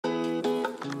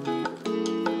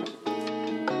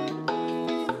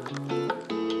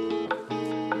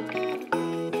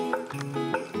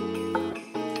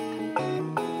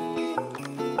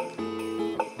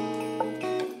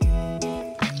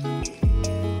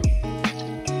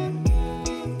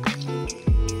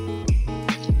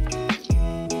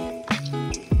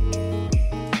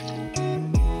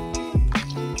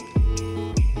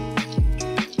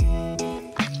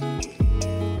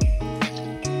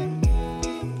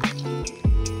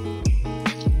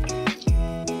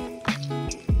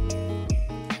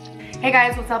Hey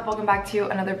guys, what's up? Welcome back to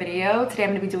another video. Today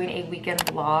I'm going to be doing a weekend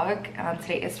vlog.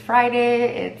 Today is Friday.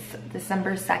 It's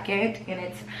December 2nd and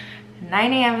it's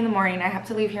 9 a.m. in the morning. I have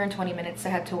to leave here in 20 minutes to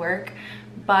head to work,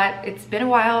 but it's been a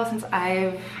while since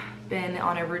I've been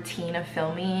on a routine of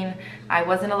filming. I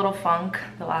was in a little funk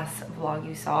the last vlog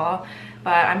you saw,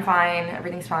 but I'm fine.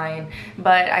 Everything's fine.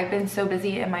 But I've been so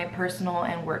busy in my personal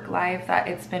and work life that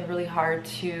it's been really hard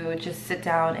to just sit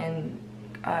down and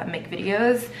make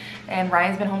videos, and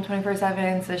Ryan's been home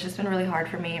 24/7, so it's just been really hard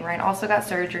for me. Ryan also got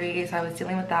surgery, so I was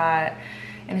dealing with that,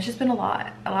 and it's just been a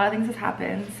lot of things has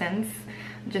happened since,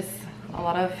 just a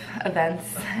lot of events.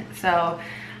 So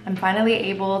I'm finally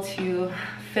able to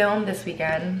film this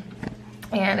weekend,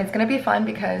 and it's gonna be fun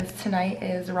because tonight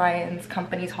is Ryan's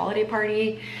company's holiday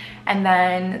party, and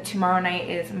then tomorrow night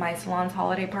is my salon's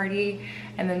holiday party,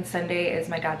 and then Sunday is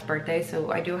my dad's birthday.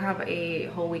 So I do have a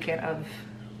whole weekend of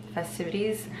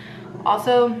festivities.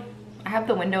 Also, I have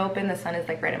the window open. The sun is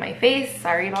like right in my face.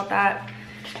 Sorry about that.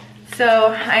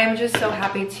 So I am just so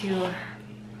happy to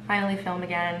finally film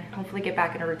again, hopefully get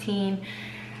back in a routine.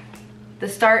 The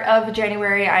start of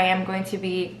January, I am going to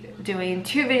be doing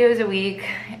 2 videos a week.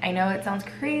 I know it sounds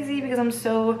crazy because I'm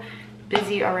so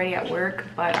busy already at work,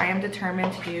 but I am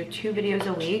determined to do 2 videos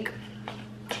a week.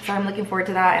 So I'm looking forward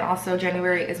to that. And also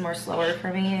January is more slower for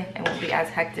me. It won't be as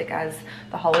hectic as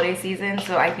the holiday season,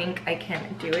 so I think I can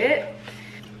do it.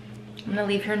 I'm gonna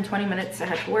leave here in 20 minutes to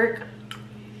head to work.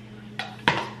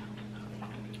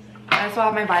 I also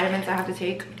have my vitamins I have to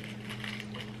take,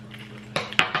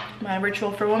 my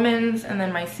Ritual for Women's, and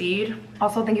then my seed.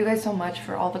 Also, thank you guys so much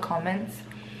for all the comments,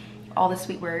 all the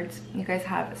sweet words you guys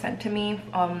have sent to me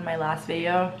on my last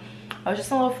video. I was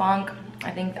just in a little funk.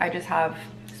 I think I just have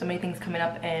so many things coming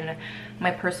up in my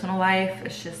personal life.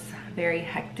 It's just a very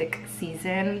hectic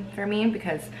season for me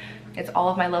because it's all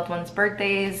of my loved ones'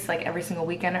 birthdays, like every single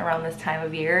weekend around this time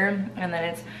of year, and then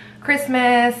it's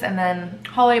Christmas and then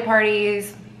holiday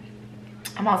parties.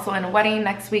 I'm also in a wedding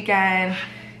next weekend,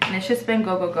 and it's just been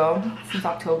go go go since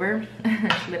October.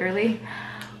 Literally.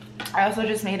 I also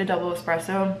just made a double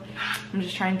espresso. I'm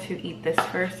just trying to eat this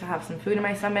first to have some food in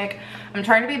my stomach. I'm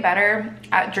trying to be better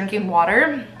at drinking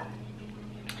water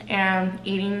and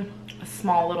eating a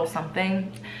small little something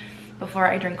before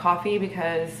I drink coffee,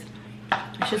 because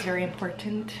it's just very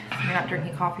important. You're not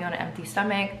drinking coffee on an empty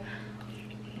stomach,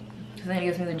 because then it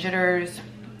gives me the jitters,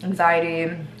 anxiety,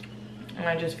 and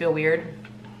I just feel weird.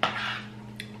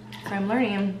 So I'm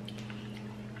learning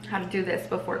how to do this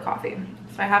before coffee.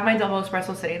 So I have my double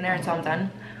espresso sitting there until I'm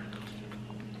done.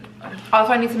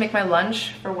 Also, I need to make my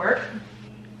lunch for work.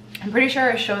 I'm pretty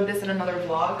sure I showed this in another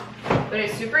vlog, but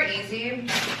it's super easy.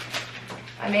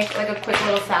 I make like a quick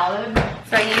little salad.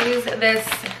 So I use this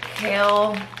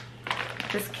kale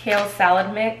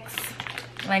salad mix,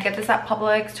 and I get this at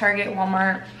Publix, Target,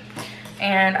 Walmart,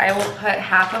 and I will put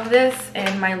half of this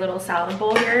in my little salad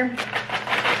bowl here,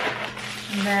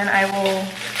 and then I will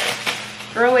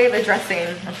throw away the dressing,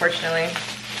 unfortunately.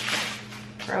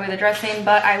 Throw away the dressing,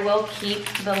 but I will keep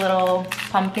the little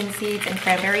pumpkin seeds and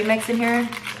cranberry mix in here.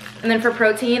 And then for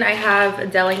protein, I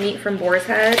have deli meat from Boar's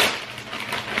Head.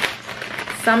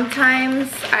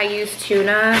 Sometimes I use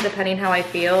tuna, depending how I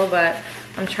feel, but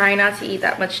I'm trying not to eat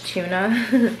that much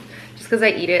tuna, just because I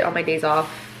eat it on my days off.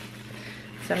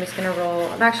 So I'm just gonna roll,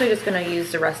 I'm actually just gonna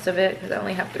use the rest of it because I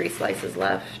only have 3 slices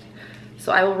left.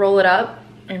 So I will roll it up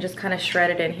and just kind of shred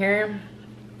it in here.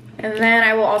 And then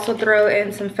I will also throw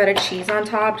in some feta cheese on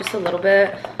top, just a little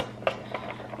bit.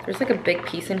 There's like a big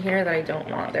piece in here that I don't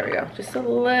want. There we go. Just a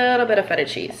little bit of feta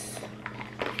cheese.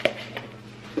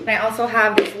 And I also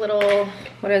have these little,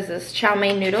 what is this, chow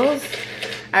mein noodles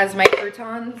as my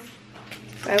croutons.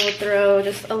 So I will throw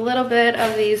just a little bit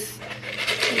of these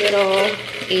little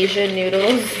Asian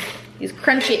noodles, these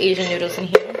crunchy Asian noodles in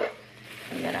here.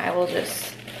 And then I will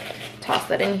just toss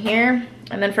that in here.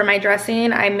 And then for my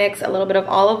dressing, I mix a little bit of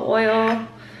olive oil,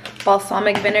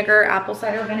 balsamic vinegar, apple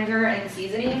cider vinegar, and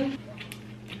seasoning.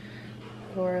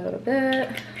 Pour a little bit.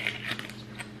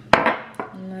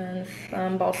 And then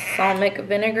some balsamic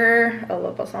vinegar. I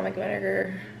love balsamic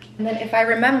vinegar. And then if I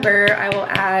remember, I will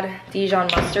add Dijon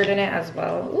mustard in it as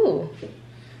well. Ooh,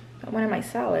 got one in my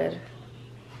salad.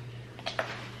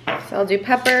 So I'll do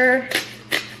pepper.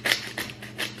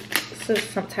 This is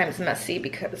sometimes messy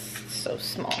because it's so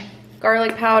small.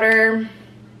 Garlic powder.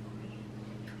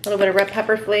 A little bit of red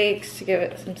pepper flakes to give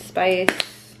it some spice.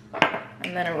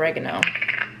 And then oregano.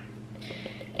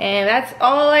 And that's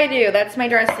all I do. That's my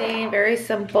dressing, very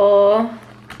simple.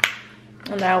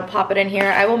 And then I'll pop it in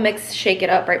here. I will shake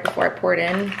it up right before I pour it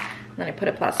in. And then I put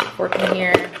a plastic fork in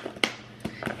here.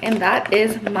 And that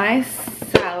is my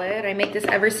salad. I make this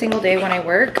every single day when I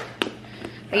work.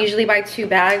 I usually buy 2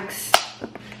 bags.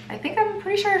 I think I'm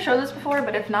pretty sure I've showed this before,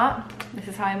 but if not, this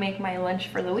is how I make my lunch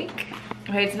for the week.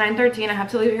 Okay, it's 9:13. I have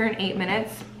to leave here in 8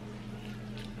 minutes.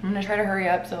 I'm gonna try to hurry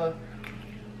up so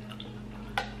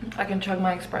I can chug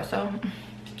my espresso.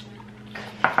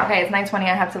 Okay, it's 9:20.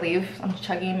 I have to leave. I'm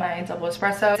chugging my double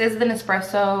espresso. This is the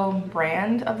Nespresso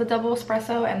brand of the double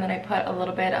espresso, and then I put a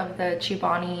little bit of the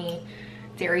Chobani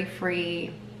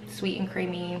dairy-free sweet and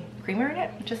creamy creamer in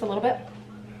it, just a little bit.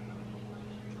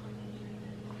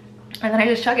 And then I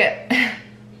just chug it.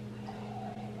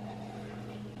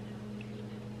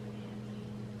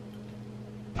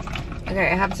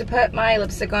 Okay, I have to put my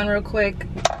lipstick on real quick,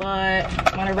 but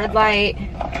I'm on a red light.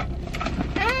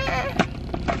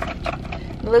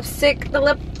 The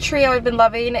lip trio I've been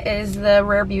loving is the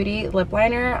Rare Beauty lip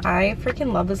liner. I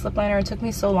freaking love this lip liner. It took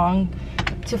me so long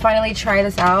to finally try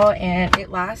this out, and it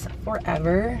lasts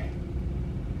forever.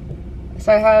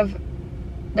 So I have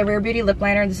the Rare Beauty lip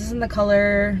liner. This is in the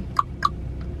color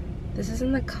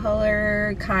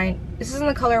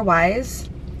Wise.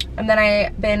 And then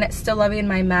I've been still loving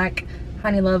my MAC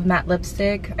Honey Love matte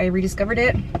lipstick. I rediscovered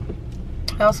it.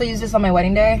 I also used this on my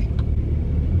wedding day,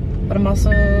 but I'm also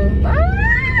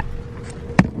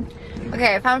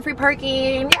okay, I found free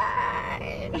parking.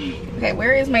 Yay! Okay,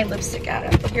 where is my lipstick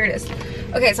at? Here it is.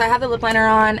 Okay, so I have the lip liner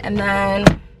on, and then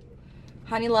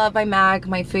Honey Love by MAC,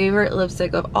 my favorite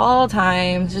lipstick of all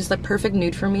time. It's just like perfect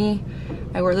nude for me.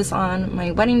 I wore this on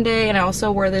my wedding day, and I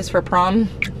also wore this for prom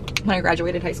when I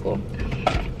graduated high school.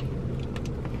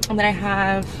 And then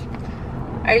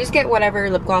I just get whatever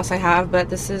lip gloss I have, but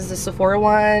this is the Sephora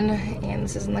one, and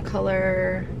this is in the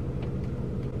color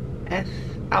F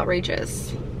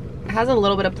Outrageous. It has a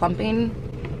little bit of plumping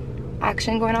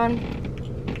action going on.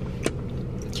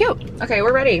 Cute. Okay,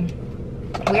 we're ready.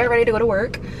 We are ready to go to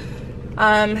work.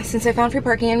 Since I found free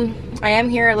parking, I am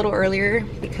here a little earlier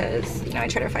because, you know, I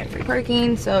try to find free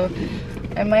parking, so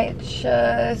I might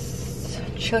just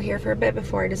chill here for a bit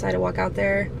before I decide to walk out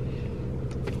there.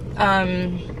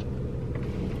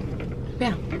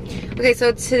 Yeah. Okay,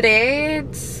 so today I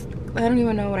don't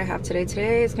even know what I have today.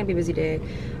 Today is gonna be a busy day.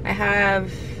 I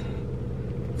have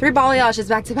 3 balayages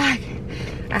back to back.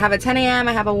 I have a 10 a.m.,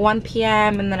 I have a 1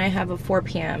 p.m., and then I have a 4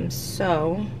 p.m.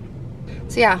 So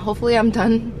yeah, hopefully I'm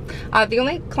done. The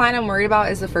only client I'm worried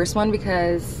about is the first one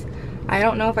because I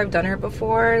don't know if I've done her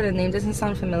before. The name doesn't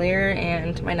sound familiar,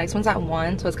 and my next one's at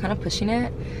 1, so it's kind of pushing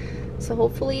it. So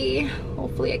hopefully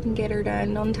I can get her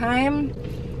done on time.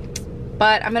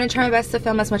 But I'm gonna try my best to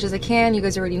film as much as I can. You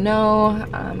guys already know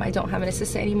I don't have an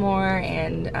assistant anymore,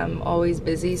 and I'm always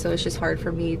busy, so it's just hard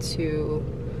for me to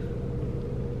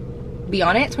be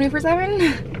on it 24/7.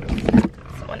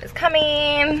 Someone is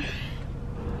coming.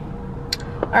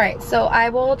 All right, so I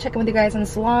will check in with you guys in the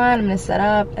salon. I'm gonna set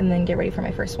up and then get ready for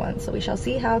my first one. So we shall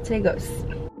see how today goes.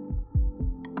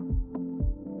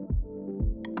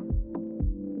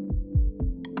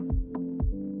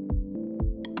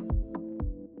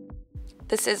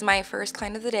 This is my first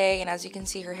client of the day, and as you can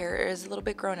see, her hair is a little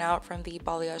bit grown out from the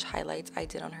balayage highlights I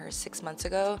did on her 6 months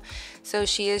ago. So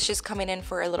she is just coming in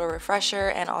for a little refresher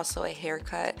and also a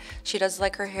haircut. She does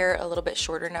like her hair a little bit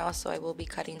shorter now, so I will be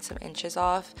cutting some inches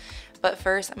off. But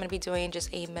first, I'm going to be doing just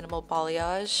a minimal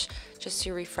balayage just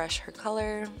to refresh her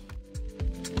color.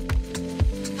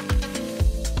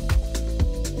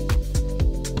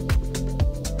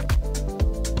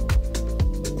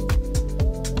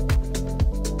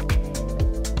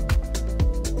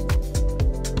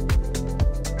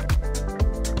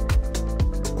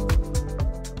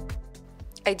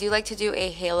 I do like to do a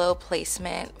halo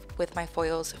placement with my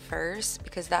foils first,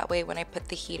 because that way when I put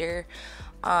the heater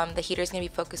is going to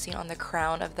be focusing on the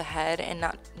crown of the head and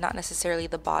not necessarily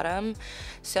the bottom.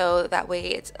 So that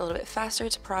way it's a little bit faster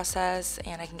to process,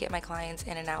 and I can get my clients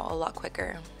in and out a lot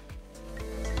quicker.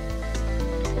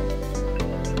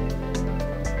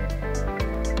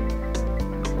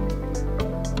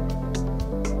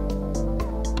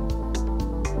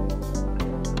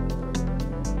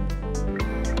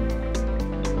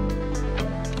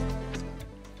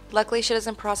 Luckily, she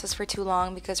doesn't process for too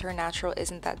long because her natural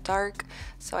isn't that dark.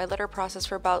 So I let her process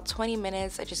for about 20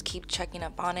 minutes. I just keep checking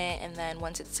up on it, and then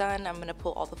once it's done, I'm going to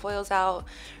pull all the foils out,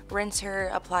 rinse her,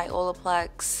 apply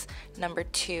Olaplex number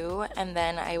 2, and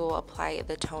then I will apply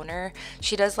the toner.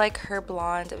 She does like her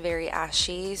blonde very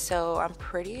ashy, so I'm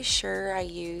pretty sure I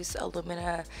use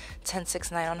Illumina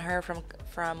 1069 on her from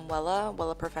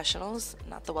Wella Professionals,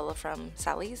 not the Wella from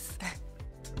Sally's.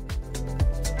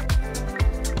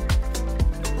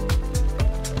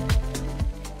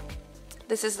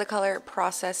 This is the color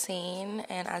Processing,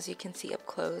 and as you can see up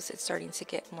close, it's starting to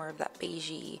get more of that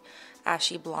beigey,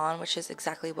 ashy blonde, which is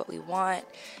exactly what we want.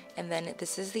 And then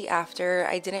this is the after.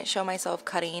 I didn't show myself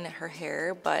cutting her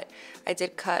hair, but I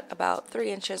did cut about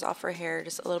 3 inches off her hair,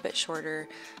 just a little bit shorter,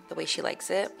 the way she likes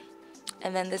it.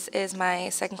 And then this is my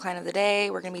second client of the day.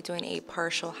 We're going to be doing a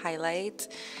partial highlight.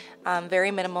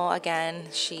 Very minimal again.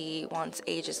 She wants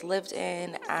ages lived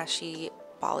in, ashy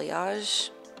balayage.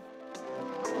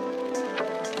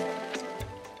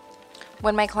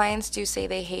 When my clients do say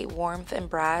they hate warmth and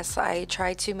brass, I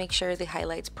try to make sure the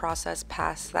highlights process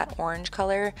past that orange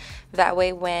color. That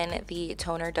way when the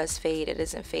toner does fade, it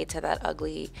doesn't fade to that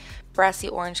ugly brassy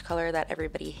orange color that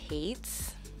everybody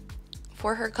hates.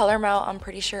 For her color melt, I'm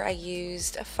pretty sure I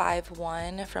used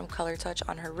 5-1 from Color Touch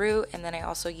on her root, and then I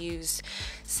also used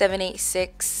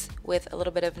 786 with a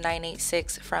little bit of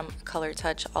 986 from Color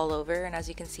Touch all over. And as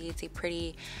you can see, it's a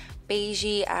pretty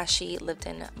beigey, ashy,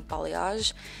 lived-in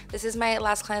balayage. This is my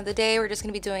last client of the day. We're just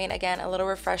going to be doing, again, a little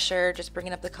refresher, just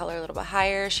bringing up the color a little bit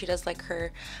higher. She does like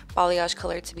her balayage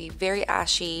color to be very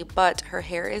ashy, but her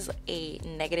hair is a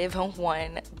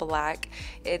 -1 black.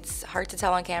 It's hard to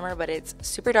tell on camera, but it's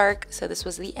super dark, so this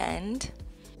was the end.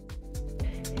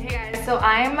 Hey guys, so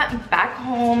I'm back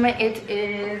home. It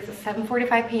is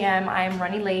 7:45 p.m. I'm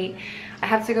running late. I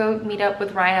have to go meet up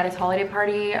with Ryan at his holiday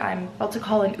party. I'm about to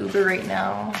call an Uber right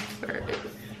now. Where it is.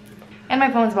 And my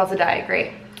phone's about to die,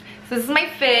 great. So this is my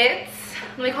fit.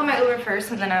 Let me call my Uber first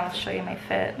and then I'll show you my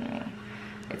fit.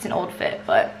 It's an old fit,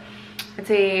 but it's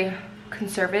a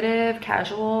conservative,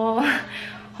 casual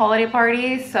holiday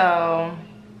party. So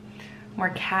more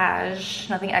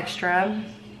cash, nothing extra.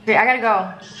 Okay, I gotta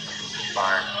go.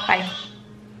 Bye.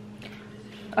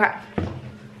 Okay.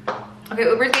 Okay,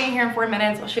 Uber's getting here in 4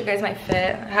 minutes. I'll show you guys my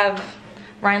fit. I have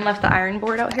Ryan left the iron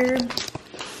board out here.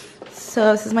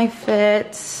 So this is my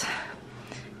fit.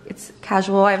 It's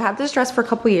casual. I've had this dress for a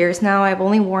couple years now. I've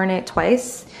only worn it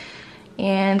twice.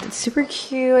 And it's super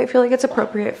cute. I feel like it's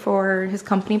appropriate for his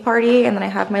company party. And then I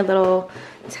have my little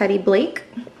Teddy Blake.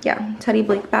 Yeah, Teddy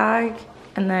Blake bag.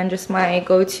 And then just my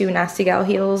go-to Nasty Gal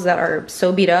heels that are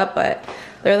so beat up, but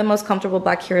they're the most comfortable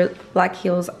black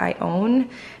heels I own.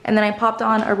 And then I popped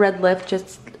on a red lip,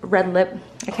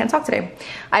 I can't talk today.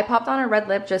 I popped on a red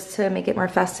lip just to make it more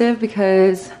festive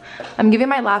because I'm giving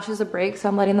my lashes a break, so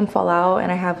I'm letting them fall out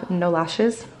and I have no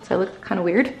lashes. So I look kind of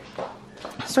weird.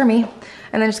 Stormy.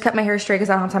 And then just kept my hair straight because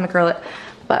I don't have time to curl it.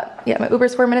 But yeah, my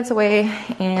Uber's 4 minutes away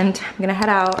and I'm gonna head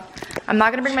out. I'm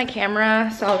not gonna bring my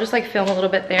camera, so I'll just like film a little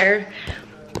bit there.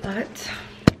 But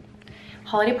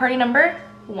holiday party number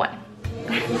 1.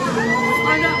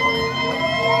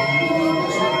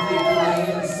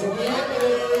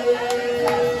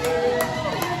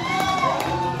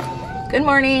 Good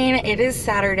morning. It is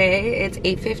Saturday. It's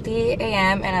 8:50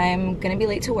 a.m. and I'm gonna be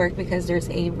late to work because there's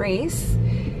a race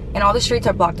and all the streets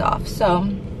are blocked off. So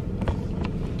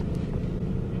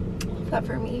that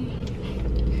for me.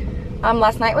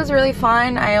 Last night was really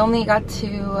fun. I only got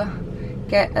to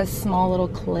get a small little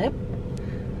clip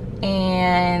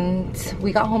and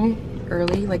we got home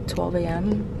early, like 12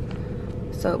 a.m.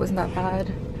 so it wasn't that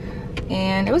bad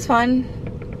and it was fun.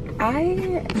 I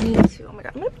need to, oh my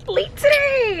god, I'm gonna be late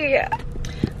today.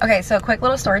 Okay, so a quick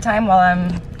little story time while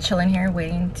I'm chilling here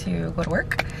waiting to go to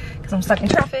work because I'm stuck in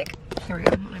traffic. Here we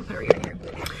go, I'm gonna put it right here.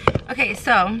 Okay,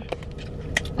 so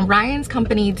Ryan's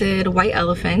company did White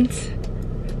Elephant.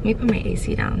 Let me put my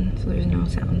AC down so there's no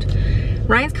sound.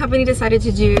 Ryan's company decided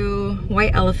to do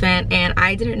White Elephant and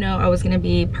I didn't know I was gonna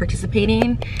be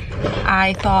participating.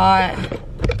 I thought,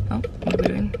 oh, what are we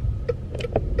doing?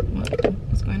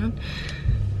 What's going on?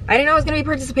 I didn't know I was gonna be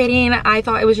participating. I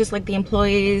thought it was just like the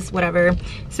employees, whatever.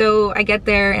 So I get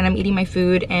there and I'm eating my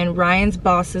food and Ryan's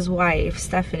boss's wife,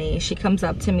 Stephanie, she comes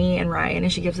up to me and Ryan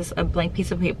and she gives us a blank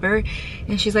piece of paper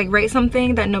and she's like, write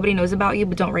something that nobody knows about you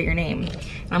but don't write your name.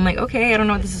 And I'm like, okay, I don't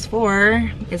know what this is for.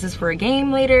 Is this for a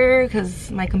game later? Because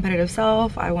my competitive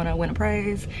self, I wanna win a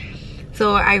prize.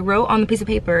 So I wrote on the piece of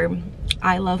paper,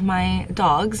 I love my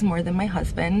dogs more than my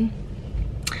husband.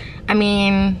 I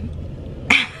mean,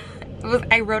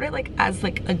 I wrote it like as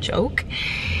like a joke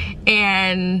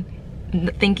and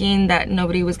thinking that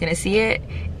nobody was gonna see it,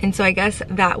 and so I guess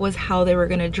that was how they were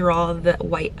gonna draw the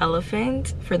white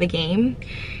elephant for the game.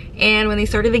 And when they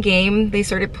started the game, they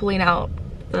started pulling out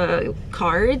the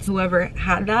cards, whoever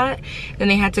had that, then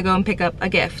they had to go and pick up a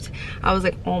gift. I was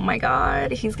like, oh my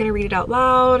god, he's gonna read it out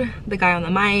loud, the guy on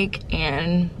the mic,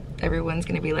 and everyone's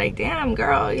gonna be like, damn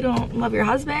girl, you don't love your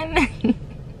husband.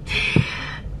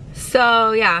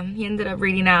 So yeah, he ended up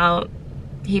reading out,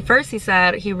 he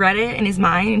said he read it in his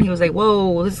mind and he was like,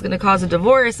 whoa, this is gonna cause a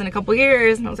divorce in a couple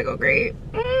years. And I was like, oh great.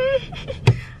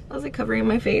 was like covering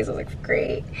my face. I was like,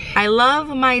 great. I love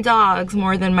my dogs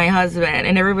more than my husband,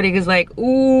 and everybody was like,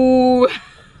 ooh.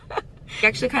 He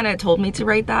actually kind of told me to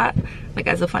write that, like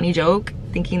as a funny joke,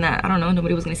 thinking that, I don't know,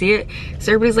 nobody was gonna see it.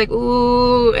 So everybody's like,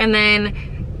 ooh, and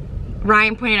then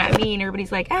Ryan pointed at me and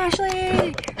everybody's like,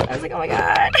 Ashley. I was like, oh my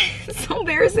God, it's so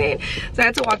embarrassing. So I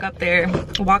had to walk up there,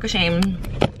 walk of shame,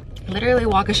 literally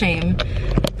walk of shame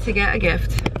to get a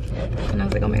gift. And I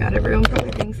was like, oh my God, everyone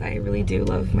probably thinks I really do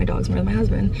love my dogs more than my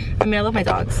husband. I mean, I love my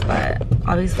dogs, but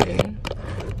obviously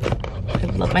I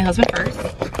love my husband first.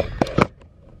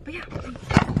 But yeah,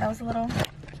 that was a little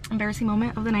embarrassing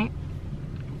moment of the night.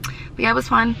 But yeah, it was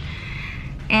fun.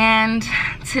 And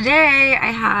today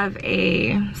I have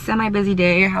a semi-busy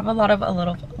day. I have a lot of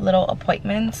little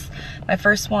appointments. My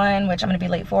first one, which I'm gonna be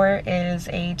late for, is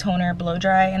a toner blow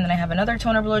dry, and then I have another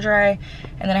toner blow dry,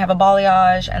 and then I have a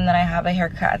balayage, and then I have a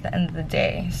haircut at the end of the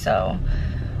day. So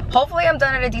hopefully I'm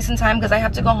done at a decent time, because I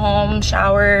have to go home,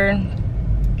 shower,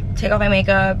 take off my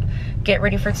makeup, get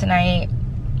ready for tonight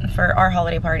for our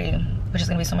holiday party, which is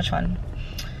gonna be so much fun.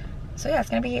 So yeah,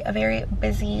 it's gonna be a very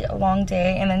busy, long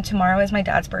day. And then tomorrow is my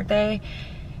dad's birthday,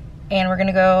 and we're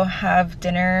gonna go have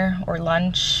dinner or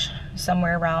lunch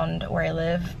somewhere around where I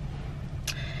live.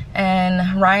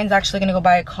 And Ryan's actually gonna go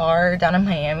buy a car down in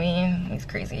Miami. He's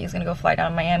crazy. He's gonna go fly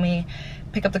down to Miami,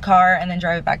 pick up the car, and then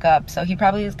drive it back up. So he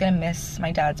probably is gonna miss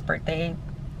my dad's birthday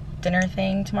dinner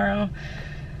thing tomorrow.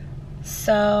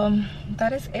 So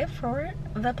that is it for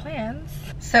the plans.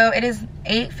 So it is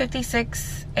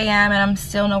 8:56 a.m. and I'm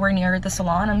still nowhere near the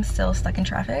salon. I'm still stuck in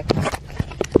traffic.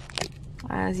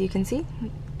 As you can see,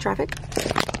 traffic.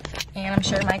 And I'm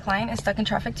sure my client is stuck in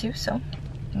traffic too, so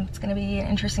it's gonna be an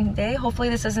interesting day. Hopefully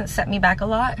this doesn't set me back a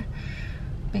lot,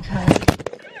 because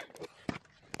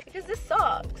this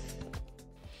sucks.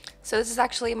 So this is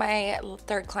actually my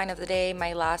third client of the day.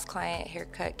 My last client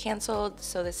haircut canceled,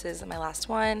 so this is my last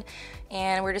one.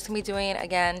 And we're just gonna be doing,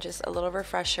 again, just a little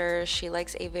refresher. She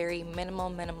likes a very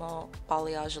minimal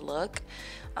balayage look.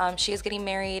 She is getting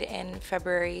married in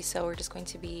February, so we're just going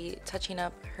to be touching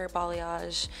up her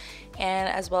balayage and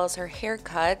as well as her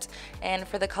haircut. And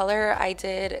for the color, I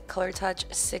did Color Touch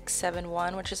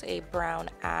 671, which is a brown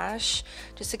ash,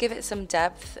 just to give it some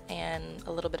depth and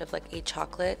a little bit of like a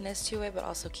chocolateness to it, but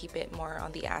also keep it more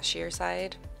on the ashier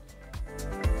side.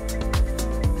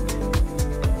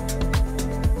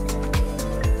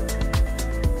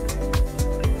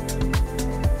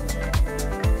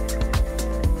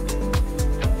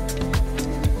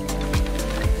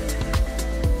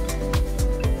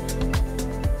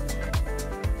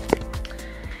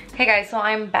 Hey guys, so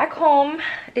I'm back home.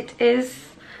 It is,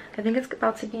 I think it's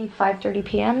about to be 5:30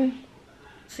 p.m.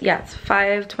 So yeah, it's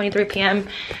 5:23 p.m.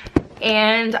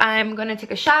 and I'm gonna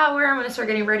take a shower. I'm gonna start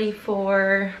getting ready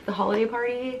for the holiday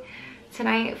party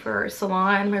tonight for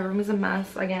Salon. My room is a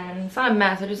mess again. It's not a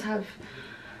mess, I just have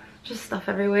stuff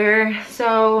everywhere.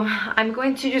 So I'm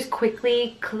going to just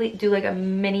quickly do like a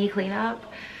mini cleanup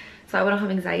so I wouldn't have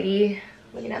anxiety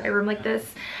looking at my room like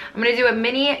this. I'm gonna do a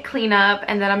mini cleanup,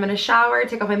 and then I'm gonna shower,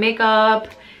 take off my makeup,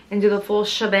 and do the full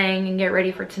shebang and get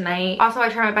ready for tonight. Also, I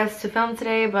tried my best to film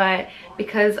today, but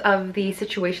because of the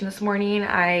situation this morning,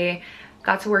 I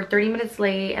got to work 30 minutes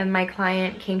late, and my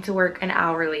client came to work an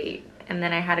hour late. And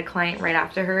then I had a client right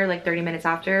after her, like 30 minutes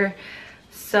after.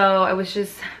 So I was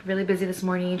just really busy this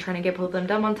morning trying to get both of them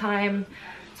done on time.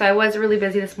 So I was really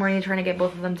busy this morning trying to get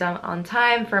both of them done on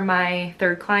time for my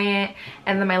third client,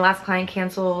 and then my last client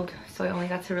canceled, so I only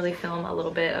got to really film a little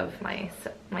bit of my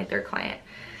third client.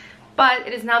 But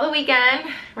it is now the weekend,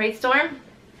 right, Storm?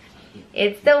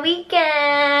 It's the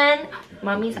weekend.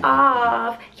 Mommy's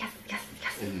off. Yes, yes,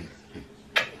 yes.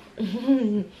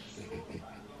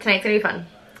 Tonight's gonna be fun.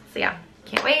 So yeah,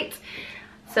 can't wait.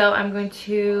 So I'm going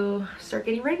to start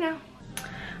getting ready now.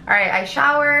 All right, I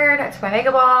showered, I took my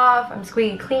makeup off, I'm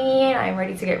squeaky clean, I'm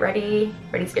ready to get ready,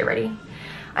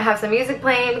 I have some music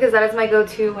playing because that is my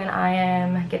go-to when I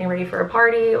am getting ready for a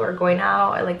party or going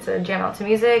out. I like to jam out to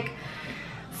music.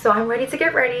 So I'm ready to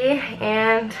get ready,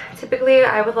 and typically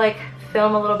I would like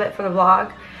film a little bit for the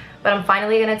vlog, but I'm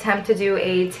finally gonna attempt to do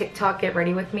a TikTok get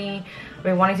ready with me. I've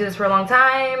been wanting to do this for a long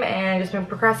time and just been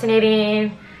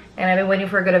procrastinating. And I've been waiting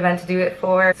for a good event to do it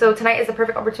for. So tonight is the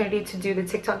perfect opportunity to do the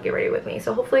TikTok get ready with me.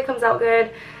 So hopefully it comes out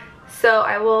good. So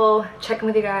I will check in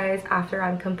with you guys after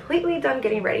I'm completely done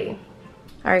getting ready.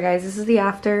 All right guys, this is the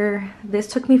after. This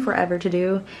took me forever to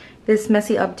do. This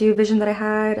messy updo vision that I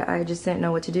had, I just didn't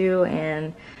know what to do,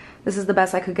 and this is the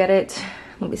best I could get it.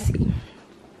 Let me see.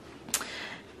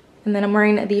 And then I'm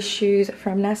wearing these shoes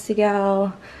from Nasty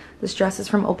Gal. This dress is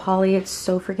from Opali. It's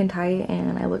so freaking tight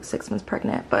and I look 6 months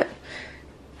pregnant, but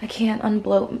I can't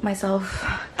unbloat myself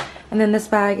And then this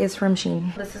bag is from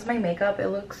Shein. This is my makeup. It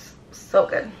looks so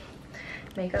good.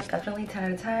 Makeup definitely 10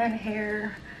 out of 10.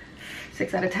 Hair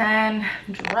 6 out of 10.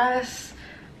 Dress,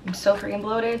 I'm so freaking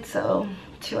bloated, so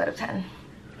 2 out of 10.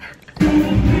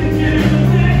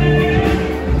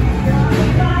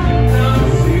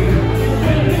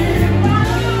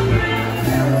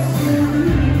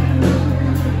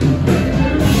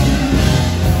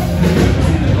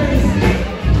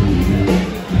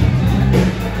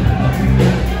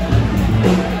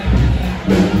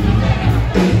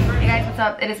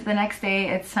 It is the next day.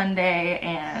 It's Sunday,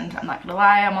 and I'm not gonna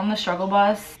lie, I'm on the struggle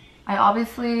bus. I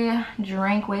obviously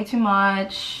drank way too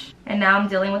much, and now I'm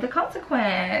dealing with the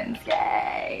consequence.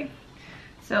 Yay!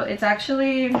 So it's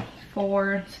actually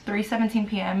 3:17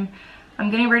 p.m. I'm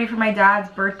getting ready for my dad's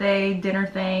birthday dinner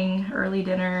thing, early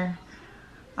dinner.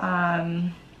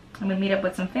 I'm gonna meet up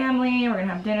with some family. We're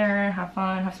gonna have dinner, have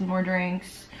fun, have some more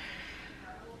drinks,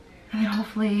 and then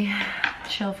hopefully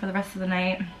chill for the rest of the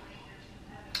night.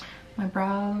 My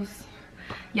brows.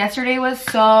 Yesterday was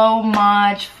so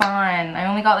much fun. I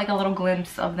only got like a little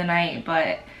glimpse of the night,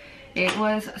 but it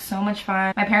was so much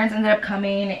fun. My parents ended up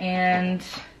coming and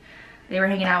they were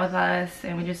hanging out with us,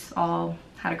 and we just all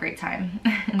had a great time.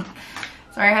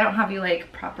 Sorry I don't have you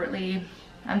like properly.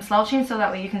 I'm slouching so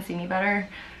that way you can see me better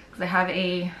because I have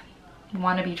a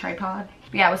wannabe tripod.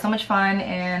 But yeah, it was so much fun,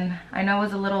 and I know I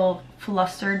was a little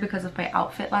flustered because of my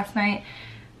outfit last night.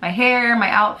 My hair,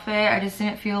 my outfit, I just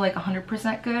didn't feel like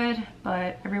 100% good,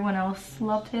 but everyone else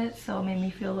loved it, so it made me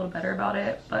feel a little better about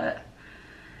it. But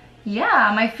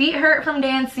yeah, my feet hurt from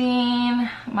dancing.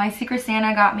 My Secret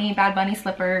Santa got me Bad Bunny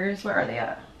slippers. Where are they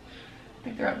at? I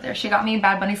think they're up there. She got me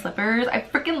Bad Bunny slippers. I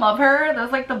freaking love her. That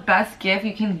was like the best gift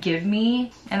you can give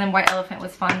me. And then White Elephant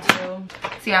was fun too.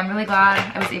 So yeah, I'm really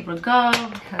glad I was able to go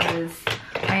because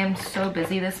I am so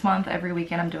busy this month. Every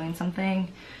weekend I'm doing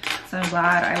something. So I'm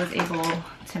glad I was able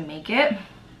to make it.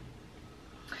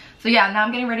 So yeah, now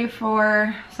I'm getting ready so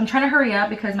I'm trying to hurry up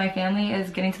because my family is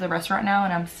getting to the restaurant now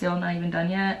and I'm still not even done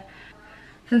yet.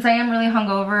 Since I am really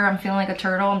hungover, I'm feeling like a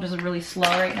turtle. I'm just really slow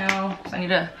right now. So I need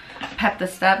to pep the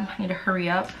step. I need to hurry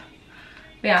up.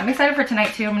 But yeah, I'm excited for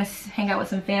tonight too. I'm gonna hang out with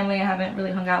some family I haven't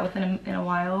really hung out with in a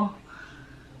while.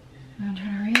 I'm trying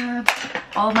to hurry up.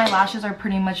 All of my lashes are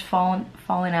pretty much falling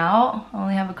out. I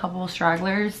only have a couple of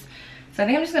stragglers. So I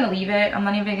think I'm just gonna leave it. I'm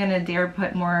not even gonna dare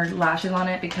put more lashes on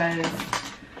it because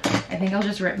I think I'll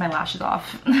just rip my lashes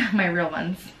off, my real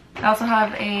ones. I also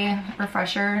have a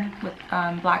refresher with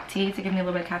black tea to give me a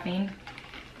little bit of caffeine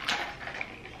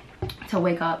to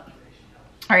wake up.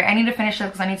 All right, I need to finish this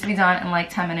because I need to be done in like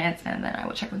 10 minutes and then I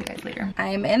will check with you guys later. I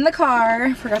am in the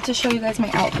car. Forgot to show you guys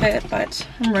my outfit, but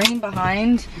I'm running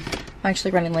behind. I'm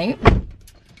actually running late.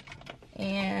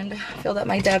 And filled up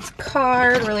my dad's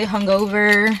car, really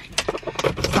hungover.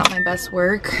 It's not my best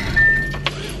work,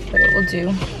 but it will do.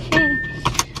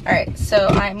 All right, so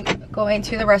I'm going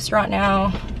to the restaurant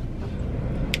now.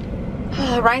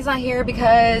 Ryan's not here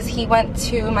because he went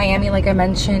to Miami like I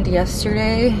mentioned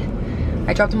yesterday.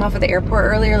 I dropped him off at the airport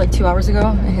earlier, like 2 hours ago,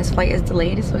 and his flight is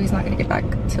delayed, so he's not gonna get back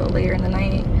till later in the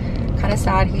night. Kind of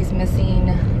sad he's missing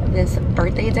this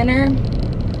birthday dinner.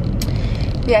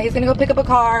 But yeah, he's gonna go pick up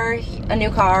a new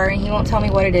car, and he won't tell me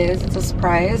what it is. It's a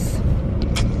surprise.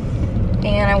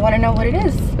 And I wanna know what it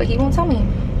is, but he won't tell me.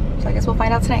 So I guess we'll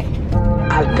find out tonight.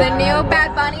 The new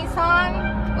Bad Bunny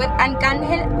song with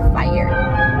Arcángel, Fire.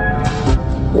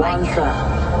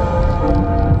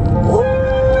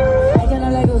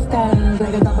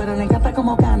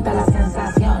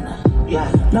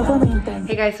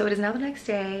 Hey guys, so it is now the next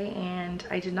day and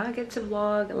I did not get to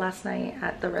vlog last night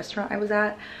at the restaurant I was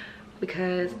at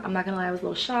because I'm not gonna lie, I was a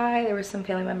little shy. There were some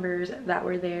family members that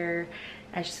were there.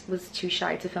 I just was too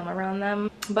shy to film around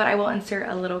them, but I will insert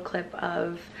a little clip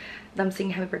of them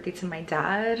singing happy birthday to my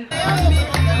dad.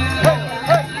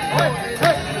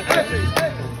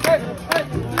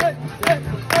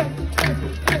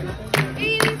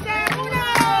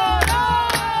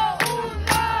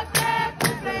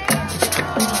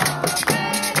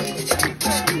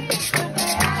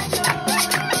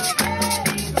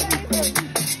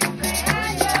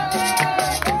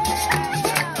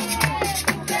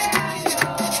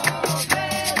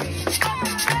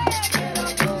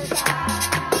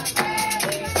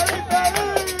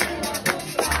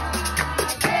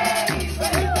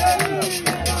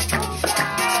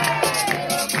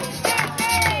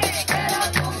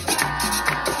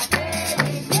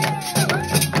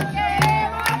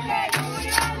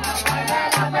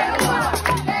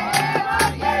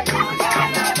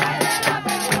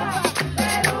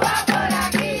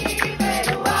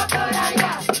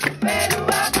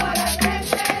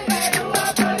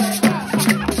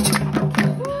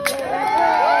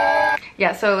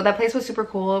 so that place was super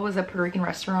cool. It was a Puerto Rican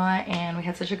restaurant and we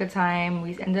had such a good time.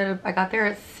 We ended up, I got there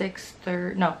at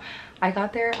 6:30. No, I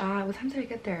got there, what time did I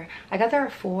get there? I got there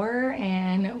at 4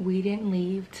 and we didn't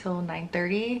leave till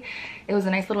 9:30. It was a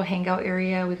nice little hangout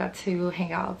area. We got to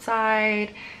hang out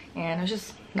outside and it was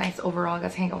just nice overall. I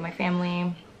got to hang out with my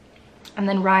family. And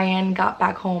then Ryan got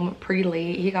back home pretty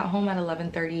late. He got home at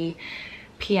 11:30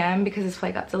 p.m. because his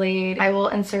flight got delayed. I will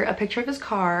insert a picture of his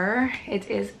car. It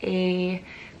is a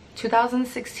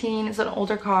 2016. It's an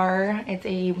older car. It's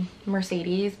a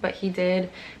Mercedes, but he did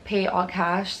pay all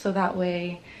cash, so that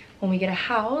way when we get a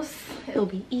house, it'll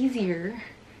be easier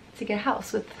to get a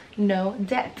house with no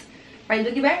debt. Right,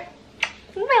 Lookie Bear?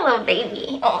 My little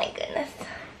baby. Oh my goodness.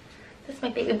 This is my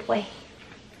baby boy.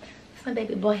 This is my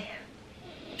baby boy.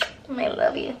 I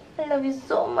love you. I love you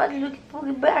so much,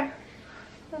 Lookie Bear.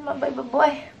 This is my baby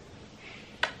boy.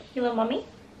 You love mommy?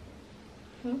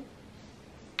 You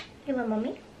love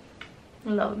mommy? I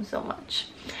love him so much.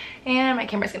 And my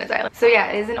camera's gonna die. So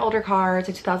yeah, it is an older car. It's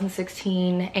a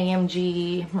 2016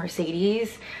 AMG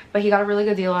Mercedes, but he got a really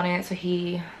good deal on it, so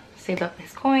he saved up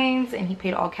his coins and he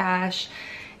paid all cash,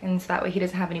 and so that way he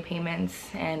doesn't have any payments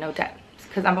and no debt,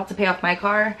 because I'm about to pay off my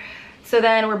car. So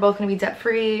then we're both gonna be debt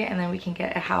free and then we can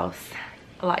get a house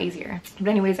a lot easier. But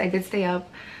anyways, I did stay up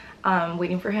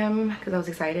waiting for him because I was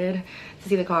excited to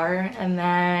see the car, and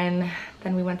then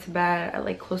we went to bed at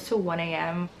like close to 1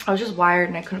 a.m. I was just wired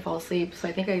and I couldn't fall asleep, so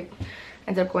I think I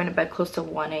ended up going to bed close to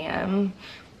 1 a.m.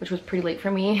 which was pretty late for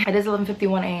me. It is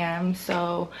 11:51 a.m.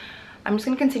 so I'm just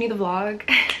gonna continue the vlog.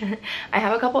 I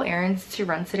have a couple errands to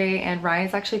run today, and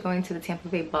Ryan's actually going to the Tampa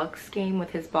Bay Bucks game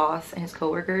with his boss and his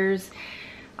coworkers.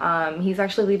 He's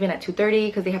actually leaving at 2:30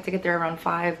 because they have to get there around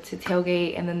 5 to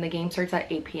tailgate, and then the game starts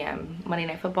at 8 p.m. Monday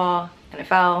Night Football,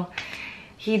 NFL.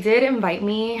 He did invite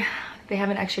me. They have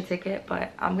an extra ticket,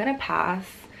 but I'm gonna pass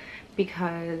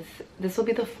because this will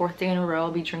be the 4th day in a row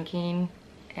I'll be drinking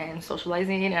and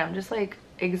socializing, and I'm just like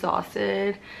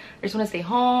exhausted. I just want to stay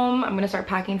home. I'm gonna start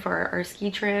packing for our ski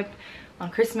trip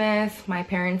on Christmas. My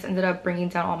parents ended up bringing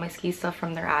down all my ski stuff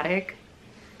from their attic,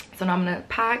 so now I'm gonna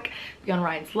pack, be on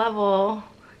Ryan's level,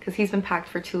 because he's been packed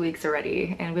for 2 weeks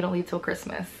already and we don't leave till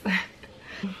Christmas.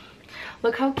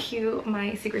 Look how cute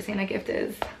my Secret Santa gift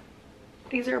is.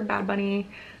 These are Bad Bunny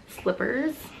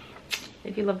slippers.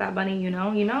 If you love Bad Bunny, you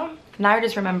know, you know. Now I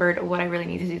just remembered what I really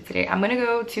need to do today. I'm gonna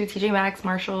go to TJ Maxx,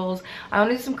 Marshalls. I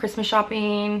want to do some Christmas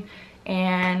shopping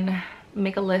and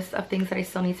make a list of things that I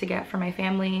still need to get for my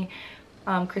family.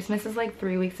 Christmas is like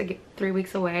 3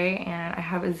 weeks away, and I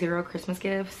have 0 Christmas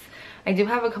gifts. I do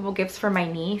have a couple gifts for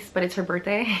my niece, but it's her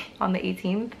birthday on the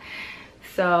 18th.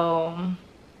 So,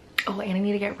 oh, and I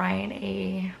need to get Ryan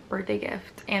a birthday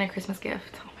gift and a Christmas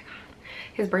gift. Oh my god,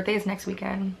 his birthday is next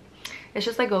weekend. It's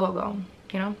just like go,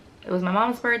 you know. It was my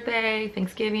mom's birthday,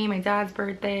 Thanksgiving, my dad's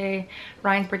birthday,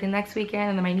 Ryan's birthday next weekend,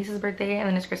 and then my niece's birthday, and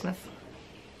then it's Christmas.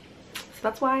 So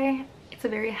that's why it's a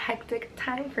very hectic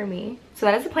time for me. So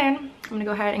that is the plan. I'm gonna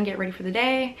go ahead and get ready for the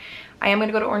day. I am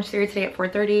gonna go to Orange Theory today at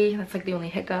 4:30. That's like the only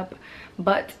hiccup,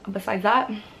 but besides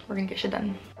that, we're gonna get shit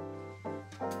done.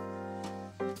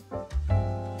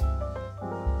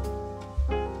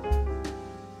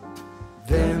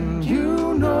 Then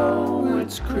you know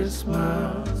it's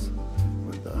Christmas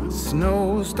when the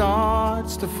snow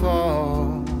starts to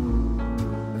fall.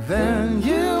 Then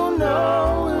you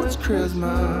know it's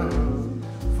Christmas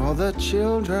for the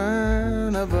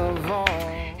children above all.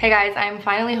 Hey guys, I'm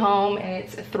finally home and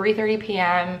it's 3:30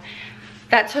 p.m.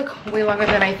 That took way longer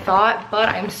than I thought, but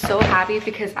I'm so happy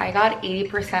because I got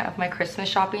 80% of my Christmas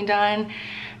shopping done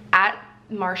at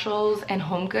Marshalls and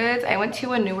Home Goods. I went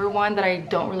to a newer one that I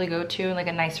don't really go to in like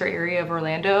a nicer area of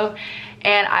Orlando,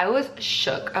 and I was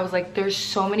shook. I was like, there's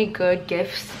so many good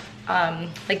gifts,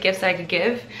 like gifts that I could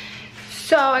give.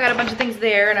 So I got a bunch of things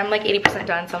there and I'm like 80%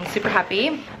 done, so I'm super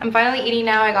happy. I'm finally eating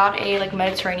now. I got a like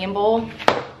Mediterranean bowl.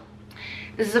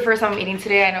 This is the first time I'm eating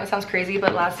today. I know it sounds crazy,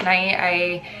 but last night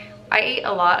I ate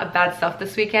a lot of bad stuff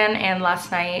this weekend, and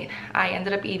last night I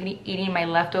ended up eating my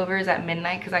leftovers at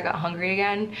midnight because I got hungry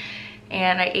again,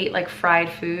 and I ate like fried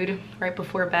food right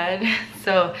before bed.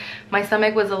 So my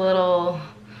stomach was a little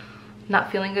not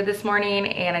feeling good this morning,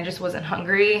 and I just wasn't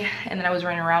hungry, and then I was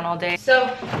running around all day, so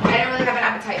I didn't really have an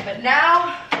appetite. But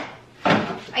now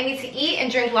I need to eat and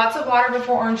drink lots of water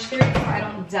before Orange Theory so I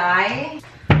don't die.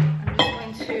 I'm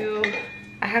just going to,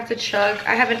 I have to chug.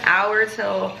 I have an hour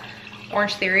till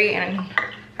Orange Theory and I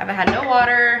haven't had no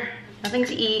water, nothing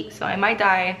to eat, so I might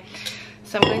die.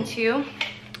 So I'm going to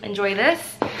enjoy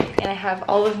this, and I have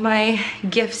all of my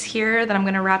gifts here that I'm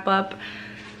gonna wrap up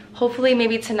hopefully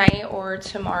maybe tonight or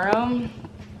tomorrow.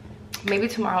 Maybe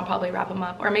tomorrow I'll probably wrap them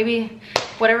up, or maybe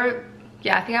whatever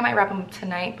yeah, I think I might wrap them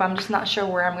tonight, but I'm just not sure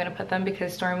where I'm gonna put them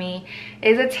because Stormy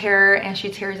is a terror and she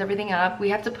tears everything up. We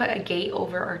have to put a gate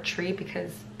over our tree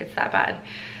because it's that bad.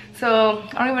 So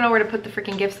I don't even know where to put the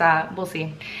freaking gifts at. We'll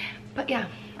see. But yeah,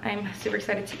 I'm super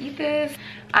excited to eat this.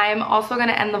 I'm also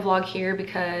gonna end the vlog here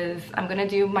because I'm gonna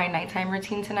do my nighttime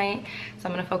routine tonight. So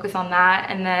I'm gonna focus on that.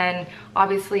 And then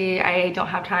obviously I don't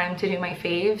have time to do my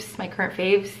faves, my current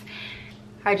faves.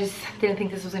 I just didn't think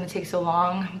this was gonna take so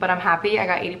long, but I'm happy. I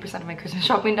got 80% of my Christmas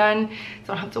shopping done,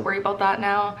 so I don't have to worry about that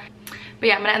now. But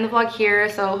yeah, I'm gonna end the vlog here.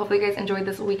 So hopefully you guys enjoyed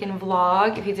this weekend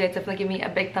vlog. If you did, definitely give me a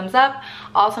big thumbs up.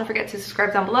 Also, don't forget to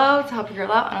subscribe down below to help your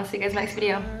girl out, and I'll see you guys next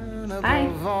video. Bye.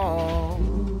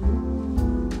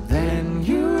 Then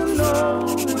you know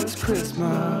it's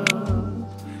Christmas,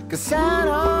 'cause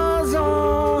Santa's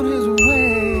on his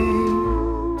way.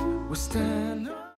 We're standing